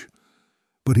refuge.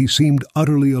 But he seemed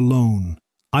utterly alone,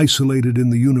 isolated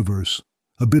in the universe,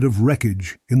 a bit of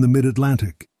wreckage in the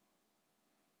mid-Atlantic.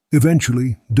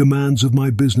 Eventually, demands of my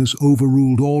business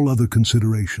overruled all other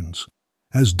considerations.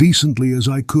 As decently as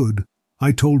I could,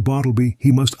 I told Bartleby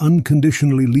he must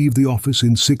unconditionally leave the office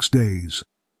in 6 days.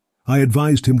 I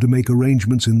advised him to make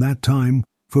arrangements in that time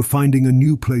for finding a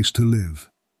new place to live.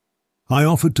 I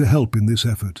offered to help in this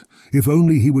effort, if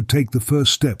only he would take the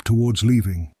first step towards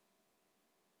leaving.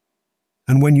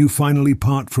 "And when you finally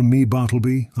part from me,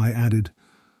 Bartleby," I added,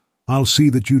 "I'll see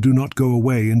that you do not go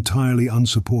away entirely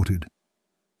unsupported.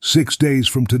 6 days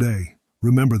from today,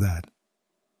 remember that."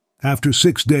 After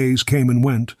 6 days came and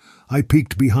went, I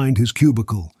peeked behind his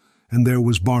cubicle, and there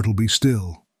was Bartleby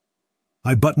still.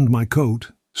 I buttoned my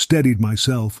coat, steadied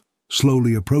myself,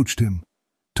 slowly approached him,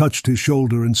 touched his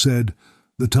shoulder and said,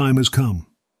 "The time has come.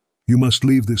 You must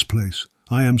leave this place.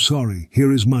 I am sorry,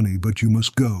 here is money, but you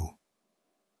must go."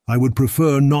 "I would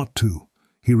prefer not to,"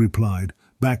 he replied,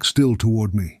 back still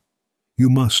toward me. "You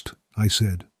must," I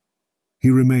said. He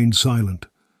remained silent.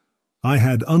 I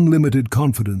had unlimited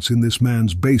confidence in this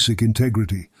man's basic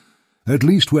integrity, at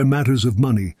least where matters of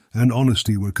money and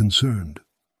honesty were concerned.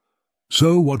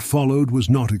 So what followed was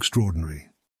not extraordinary.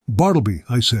 "Bartleby,"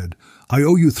 I said, "I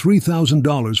owe you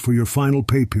 $3,000 for your final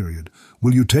pay period.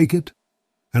 Will you take it?"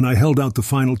 And I held out the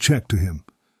final check to him,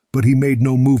 but he made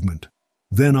no movement.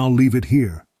 "Then I'll leave it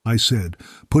here," I said,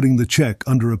 putting the check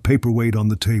under a paperweight on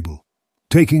the table.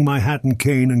 Taking my hat and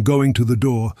cane and going to the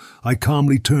door, I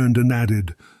calmly turned and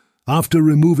added, After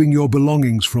removing your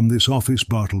belongings from this office,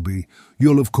 Bartleby,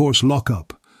 you'll of course lock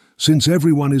up, since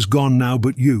everyone is gone now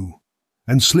but you,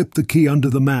 and slip the key under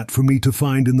the mat for me to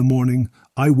find in the morning.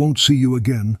 I won't see you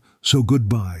again, so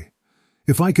goodbye.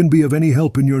 If I can be of any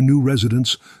help in your new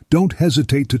residence, don't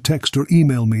hesitate to text or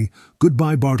email me.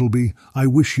 Goodbye, Bartleby, I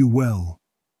wish you well."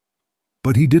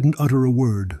 But he didn't utter a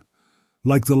word.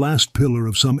 Like the last pillar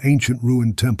of some ancient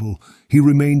ruined temple, he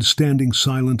remained standing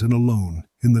silent and alone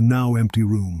in the now empty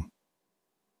room.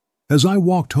 As I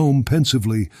walked home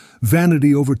pensively,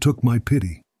 vanity overtook my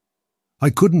pity. I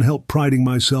couldn't help priding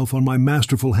myself on my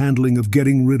masterful handling of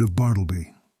getting rid of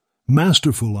Bartleby.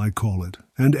 Masterful, I call it,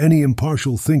 and any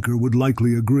impartial thinker would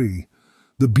likely agree.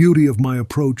 The beauty of my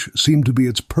approach seemed to be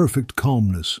its perfect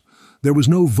calmness. There was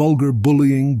no vulgar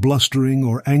bullying, blustering,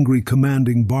 or angry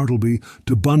commanding Bartleby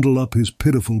to bundle up his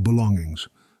pitiful belongings.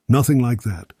 Nothing like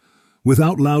that.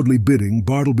 Without loudly bidding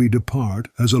Bartleby depart,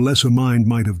 as a lesser mind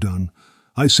might have done,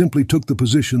 I simply took the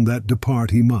position that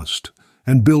depart he must,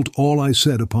 and built all I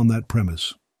said upon that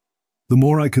premise. The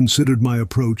more I considered my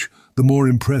approach, the more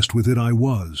impressed with it I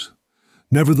was.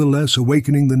 Nevertheless,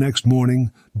 awakening the next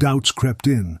morning, doubts crept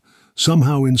in.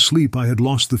 Somehow in sleep I had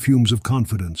lost the fumes of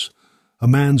confidence. A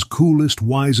man's coolest,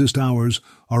 wisest hours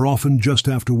are often just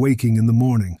after waking in the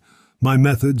morning. My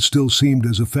method still seemed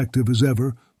as effective as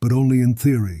ever, but only in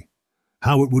theory.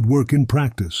 How it would work in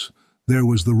practice, there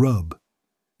was the rub.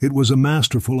 It was a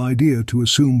masterful idea to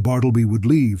assume Bartleby would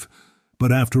leave,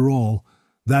 but after all,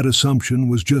 that assumption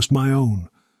was just my own,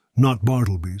 not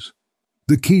Bartleby's.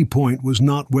 The key point was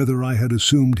not whether I had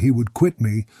assumed he would quit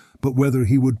me, but whether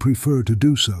he would prefer to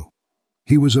do so.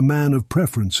 He was a man of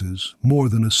preferences more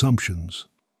than assumptions.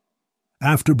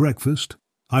 After breakfast,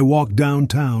 I walked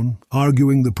downtown,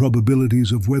 arguing the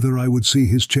probabilities of whether I would see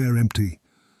his chair empty.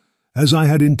 As I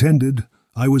had intended,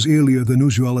 I was earlier than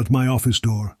usual at my office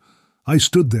door. I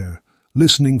stood there,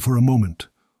 listening for a moment.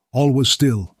 All was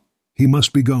still. He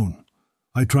must be gone.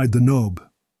 I tried the knob.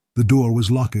 The door was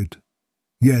locked.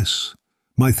 Yes,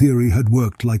 my theory had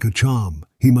worked like a charm.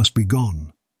 He must be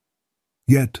gone.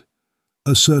 Yet,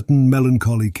 a certain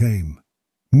melancholy came,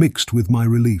 mixed with my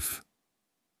relief.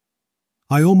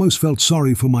 I almost felt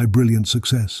sorry for my brilliant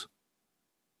success.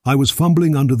 I was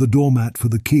fumbling under the doormat for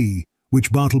the key,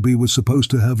 which Bartleby was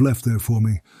supposed to have left there for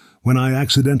me, when I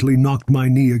accidentally knocked my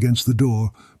knee against the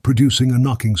door, producing a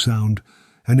knocking sound,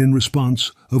 and in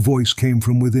response a voice came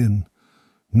from within.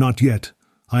 "Not yet.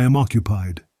 I am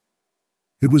occupied."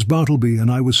 It was Bartleby,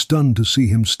 and I was stunned to see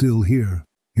him still here.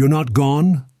 "You're not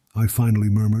gone?" I finally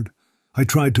murmured. I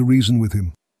tried to reason with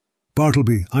him.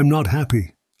 "Bartleby, I'm not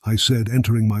happy," I said,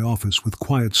 entering my office with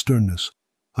quiet sternness.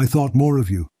 "I thought more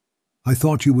of you. I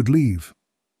thought you would leave."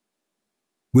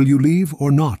 "Will you leave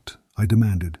or not?" I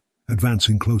demanded,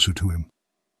 advancing closer to him.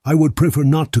 "I would prefer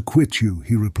not to quit you,"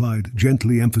 he replied,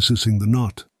 gently emphasizing the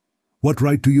not. "What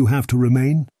right do you have to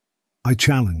remain?" I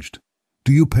challenged.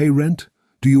 "Do you pay rent?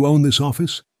 Do you own this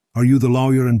office? Are you the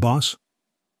lawyer and boss?"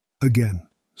 Again,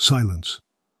 silence.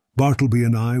 Bartleby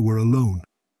and I were alone.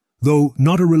 Though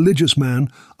not a religious man,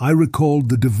 I recalled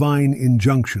the divine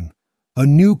injunction. "A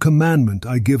new commandment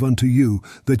I give unto you,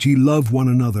 that ye love one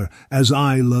another, as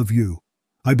I love you."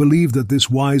 I believe that this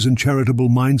wise and charitable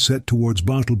mindset towards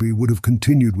Bartleby would have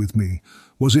continued with me,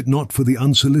 was it not for the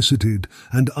unsolicited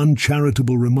and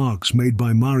uncharitable remarks made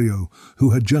by Mario,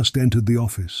 who had just entered the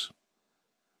office.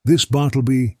 "This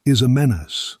Bartleby is a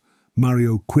menace,"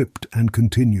 Mario quipped and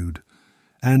continued,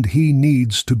 "and he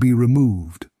needs to be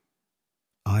removed."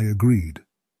 I agreed.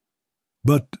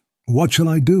 "But what shall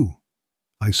I do?"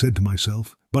 I said to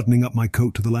myself, buttoning up my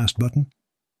coat to the last button.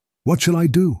 "What shall I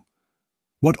do?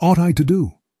 What ought I to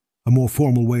do?" A more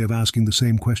formal way of asking the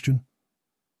same question.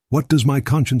 What does my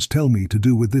conscience tell me to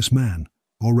do with this man,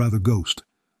 or rather ghost?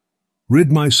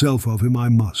 Rid myself of him I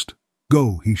must.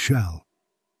 Go he shall.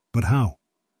 But how?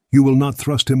 You will not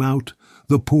thrust him out,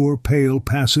 the poor, pale,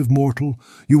 passive mortal?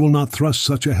 You will not thrust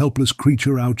such a helpless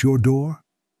creature out your door?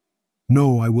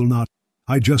 No, I will not.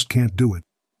 I just can't do it.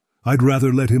 I'd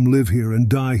rather let him live here and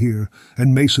die here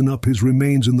and mason up his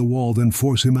remains in the wall than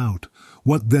force him out.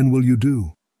 What then will you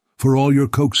do? For all your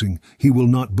coaxing, he will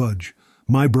not budge.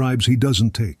 My bribes he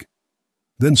doesn't take.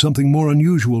 Then something more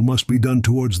unusual must be done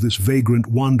towards this vagrant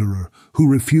wanderer who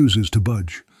refuses to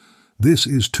budge. This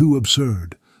is too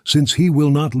absurd. Since he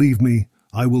will not leave me,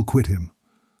 I will quit him.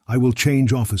 I will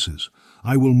change offices.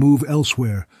 I will move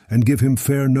elsewhere and give him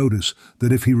fair notice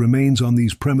that if he remains on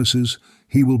these premises,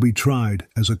 he will be tried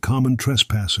as a common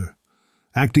trespasser.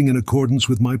 Acting in accordance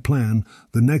with my plan,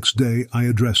 the next day I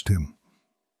addressed him.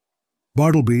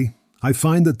 Bartleby, I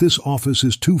find that this office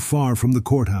is too far from the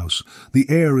courthouse. The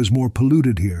air is more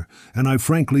polluted here, and I've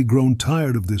frankly grown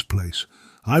tired of this place.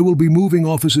 I will be moving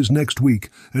offices next week,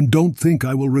 and don't think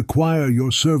I will require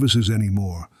your services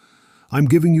anymore. I'm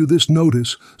giving you this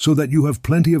notice so that you have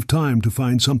plenty of time to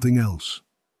find something else."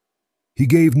 He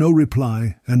gave no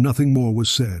reply, and nothing more was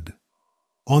said.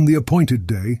 On the appointed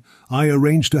day, I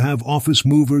arranged to have office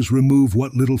movers remove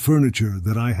what little furniture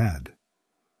that I had.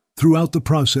 Throughout the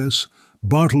process,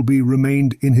 Bartleby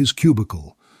remained in his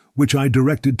cubicle, which I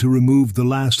directed to remove the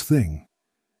last thing.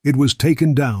 It was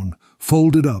taken down,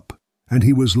 folded up, and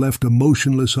he was left a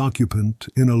motionless occupant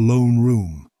in a lone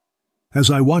room. As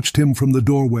I watched him from the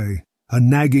doorway, a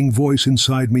nagging voice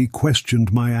inside me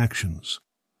questioned my actions.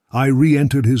 I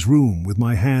re-entered his room with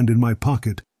my hand in my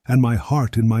pocket and my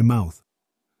heart in my mouth.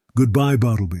 "Goodbye,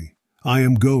 Bartleby. I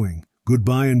am going.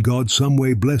 Goodbye, and God some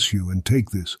way bless you, and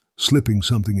take this," slipping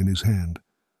something in his hand.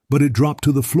 But it dropped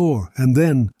to the floor, and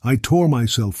then I tore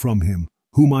myself from him,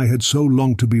 whom I had so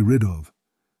longed to be rid of.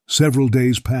 Several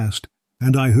days passed,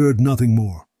 and I heard nothing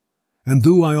more. And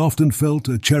though I often felt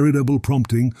a charitable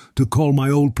prompting to call my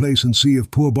old place and see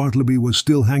if poor Bartleby was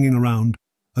still hanging around,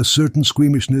 a certain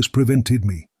squeamishness prevented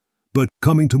me. But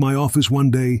coming to my office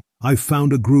one day, I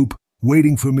found a group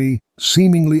waiting for me,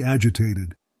 seemingly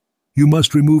agitated. "You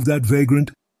must remove that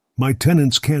vagrant. My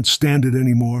tenants can't stand it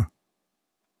anymore."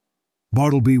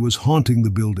 Bartleby was haunting the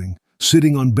building,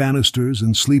 sitting on banisters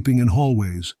and sleeping in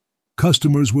hallways.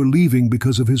 Customers were leaving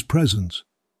because of his presence.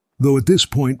 Though at this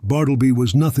point Bartleby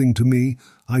was nothing to me,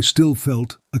 I still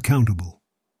felt accountable.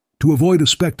 To avoid a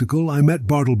spectacle, I met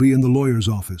Bartleby in the lawyer's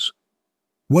office.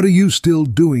 "What are you still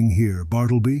doing here,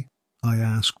 Bartleby?" I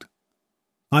asked.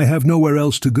 "I have nowhere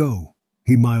else to go,"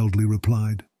 he mildly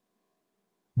replied.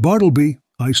 "Bartleby,"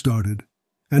 I started,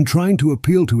 and trying to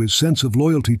appeal to his sense of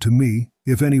loyalty to me,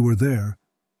 if any were there,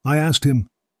 I asked him,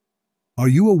 "Are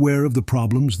you aware of the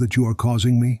problems that you are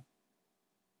causing me?"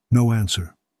 No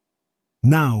answer.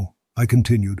 "Now," I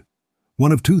continued,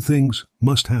 "one of two things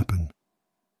must happen.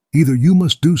 Either you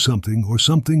must do something or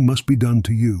something must be done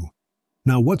to you.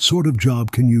 Now, what sort of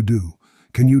job can you do?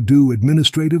 Can you do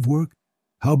administrative work?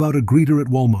 How about a greeter at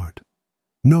Walmart?"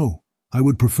 "No, I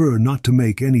would prefer not to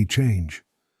make any change."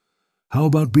 "How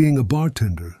about being a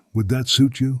bartender? Would that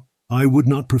suit you?" "I would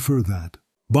not prefer that."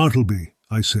 "Bartleby,"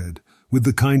 I said, with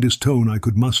the kindest tone I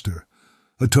could muster,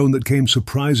 a tone that came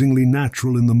surprisingly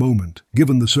natural in the moment,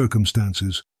 given the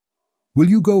circumstances, "will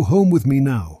you go home with me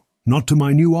now? Not to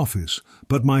my new office,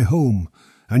 but my home,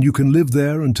 and you can live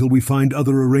there until we find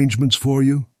other arrangements for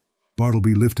you?"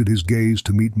 Bartleby lifted his gaze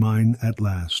to meet mine at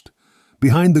last.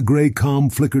 Behind the grey calm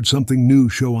flickered something new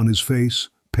show on his face,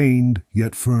 pained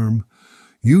yet firm.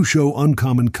 "You show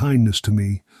uncommon kindness to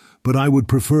me, but I would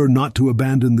prefer not to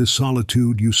abandon this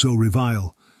solitude you so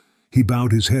revile." He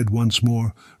bowed his head once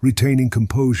more, retaining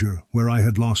composure where I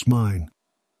had lost mine.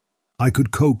 I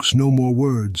could coax no more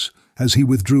words as he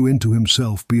withdrew into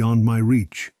himself beyond my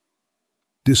reach.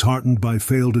 Disheartened by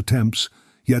failed attempts,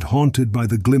 yet haunted by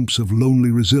the glimpse of lonely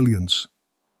resilience,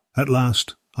 at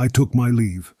last I took my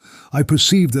leave. I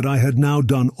perceived that I had now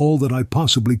done all that I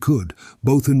possibly could,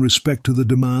 both in respect to the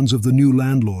demands of the new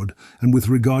landlord and with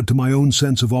regard to my own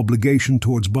sense of obligation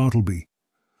towards Bartleby.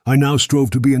 I now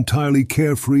strove to be entirely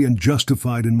carefree and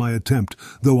justified in my attempt,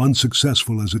 though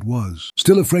unsuccessful as it was.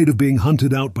 Still afraid of being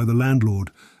hunted out by the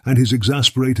landlord and his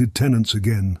exasperated tenants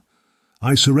again,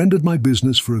 I surrendered my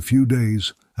business for a few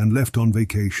days and left on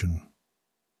vacation.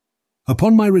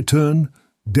 Upon my return,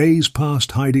 days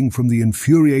passed hiding from the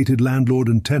infuriated landlord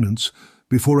and tenants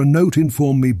before a note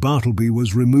informed me Bartleby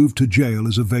was removed to jail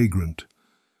as a vagrant.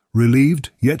 Relieved,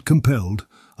 yet compelled,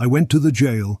 I went to the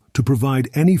jail to provide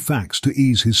any facts to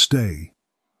ease his stay.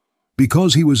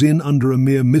 Because he was in under a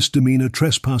mere misdemeanor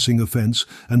trespassing offense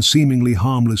and seemingly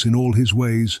harmless in all his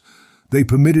ways, they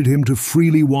permitted him to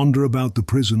freely wander about the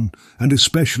prison, and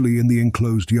especially in the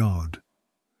enclosed yard.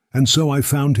 And so I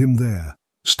found him there,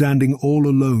 standing all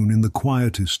alone in the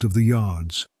quietest of the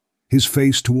yards, his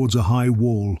face towards a high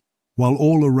wall, while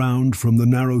all around from the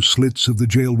narrow slits of the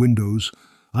jail windows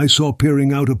I saw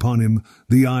peering out upon him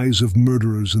the eyes of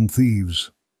murderers and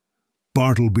thieves.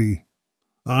 "Bartleby,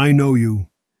 I know you,"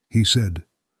 he said.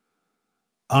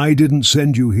 "I didn't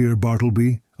send you here,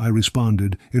 Bartleby," I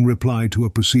responded in reply to a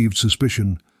perceived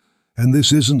suspicion. "And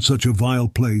this isn't such a vile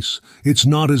place. It's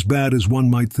not as bad as one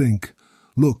might think.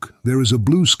 Look, there is a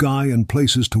blue sky and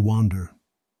places to wander."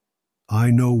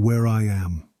 "I know where I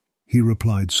am," he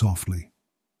replied softly.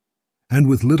 And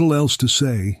with little else to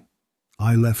say,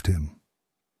 I left him.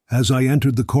 As I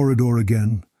entered the corridor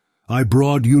again, a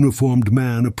broad-uniformed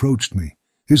man approached me.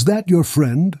 "Is that your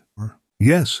friend?"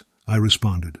 "Yes," I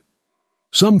responded.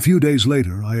 Some few days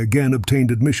later, I again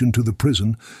obtained admission to the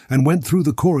prison and went through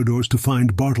the corridors to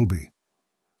find Bartleby.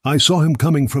 "I saw him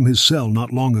coming from his cell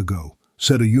not long ago,"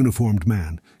 said a uniformed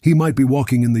man. "He might be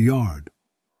walking in the yard."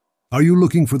 "Are you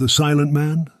looking for the silent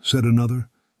man?" said another.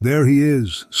 "There he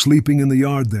is, sleeping in the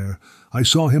yard there. I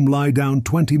saw him lie down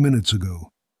 20 minutes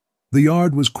ago." The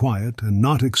yard was quiet and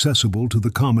not accessible to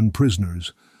the common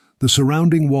prisoners. The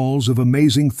surrounding walls of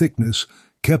amazing thickness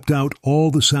kept out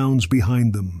all the sounds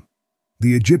behind them.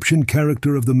 The Egyptian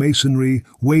character of the masonry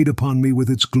weighed upon me with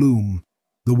its gloom.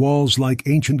 The walls, like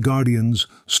ancient guardians,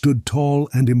 stood tall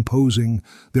and imposing,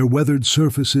 their weathered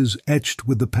surfaces etched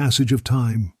with the passage of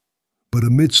time. But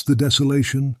amidst the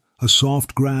desolation, a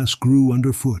soft grass grew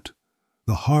underfoot.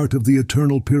 The heart of the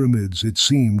eternal pyramids, it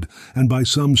seemed, and by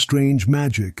some strange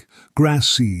magic, grass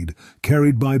seed,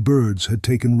 carried by birds, had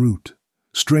taken root.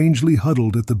 Strangely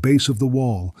huddled at the base of the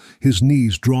wall, his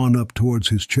knees drawn up towards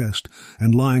his chest,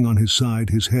 and lying on his side,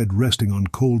 his head resting on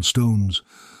cold stones,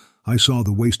 I saw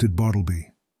the wasted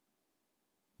Bartleby.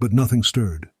 But nothing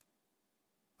stirred.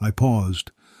 I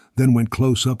paused, then went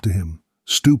close up to him,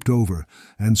 stooped over,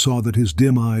 and saw that his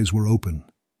dim eyes were open.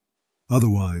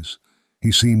 Otherwise,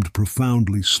 he seemed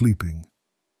profoundly sleeping.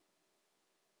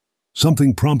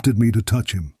 Something prompted me to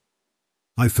touch him.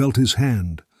 I felt his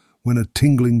hand, when a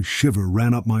tingling shiver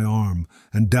ran up my arm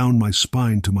and down my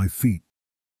spine to my feet.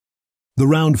 The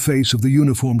round face of the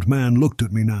uniformed man looked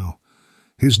at me now.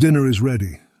 "His dinner is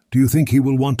ready. Do you think he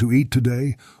will want to eat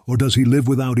today, or does he live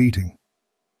without eating?"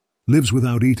 "Lives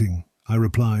without eating," I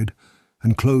replied,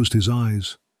 and closed his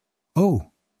eyes.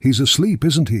 "Oh, he's asleep,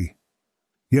 isn't he?"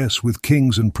 "Yes, with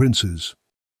kings and princes."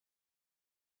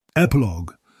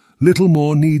 Epilogue. Little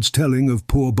more needs telling of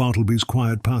poor Bartleby's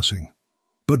quiet passing.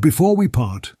 But before we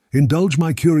part, indulge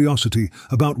my curiosity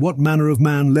about what manner of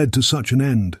man led to such an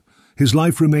end. His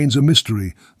life remains a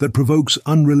mystery that provokes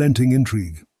unrelenting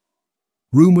intrigue.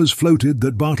 Rumours floated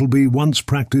that Bartleby once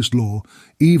practised law,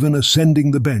 even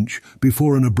ascending the bench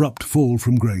before an abrupt fall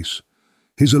from grace.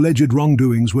 His alleged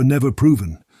wrongdoings were never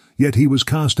proven, yet he was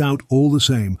cast out all the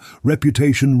same,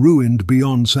 reputation ruined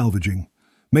beyond salvaging.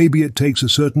 Maybe it takes a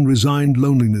certain resigned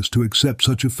loneliness to accept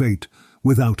such a fate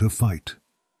without a fight.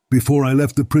 Before I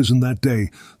left the prison that day,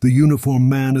 the uniformed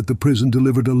man at the prison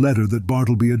delivered a letter that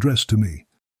Bartleby addressed to me.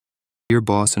 "Dear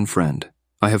boss and friend,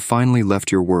 I have finally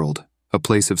left your world, a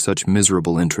place of such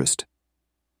miserable interest.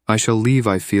 I shall leave,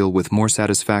 I feel, with more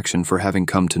satisfaction for having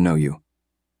come to know you.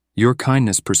 Your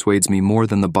kindness persuades me more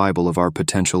than the Bible of our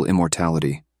potential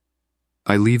immortality.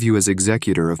 I leave you as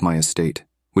executor of my estate,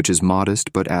 which is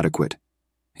modest but adequate.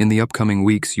 In the upcoming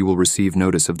weeks you will receive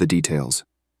notice of the details.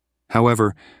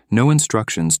 However, no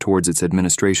instructions towards its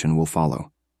administration will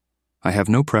follow. I have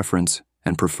no preference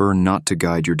and prefer not to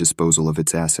guide your disposal of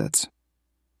its assets.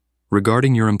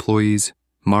 Regarding your employees,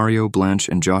 Mario, Blanche,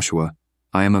 and Joshua,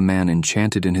 I am a man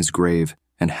enchanted in his grave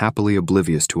and happily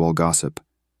oblivious to all gossip.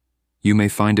 You may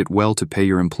find it well to pay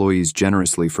your employees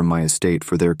generously from my estate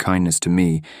for their kindness to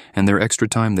me and their extra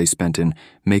time they spent in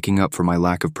making up for my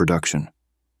lack of production.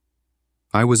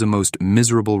 I was a most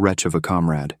miserable wretch of a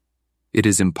comrade. It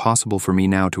is impossible for me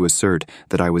now to assert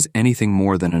that I was anything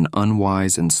more than an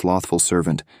unwise and slothful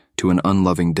servant to an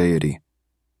unloving deity.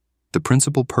 The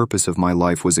principal purpose of my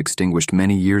life was extinguished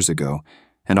many years ago,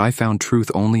 and I found truth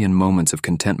only in moments of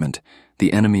contentment,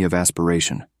 the enemy of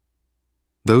aspiration.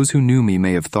 Those who knew me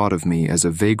may have thought of me as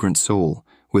a vagrant soul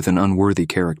with an unworthy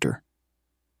character.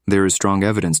 There is strong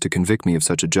evidence to convict me of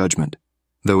such a judgment.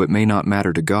 Though it may not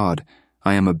matter to God,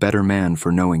 I am a better man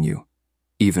for knowing you,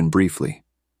 even briefly.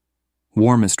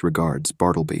 Warmest regards,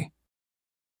 Bartleby.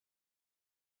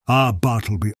 Ah,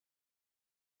 Bartleby.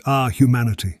 Ah,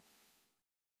 humanity.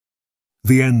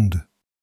 The end.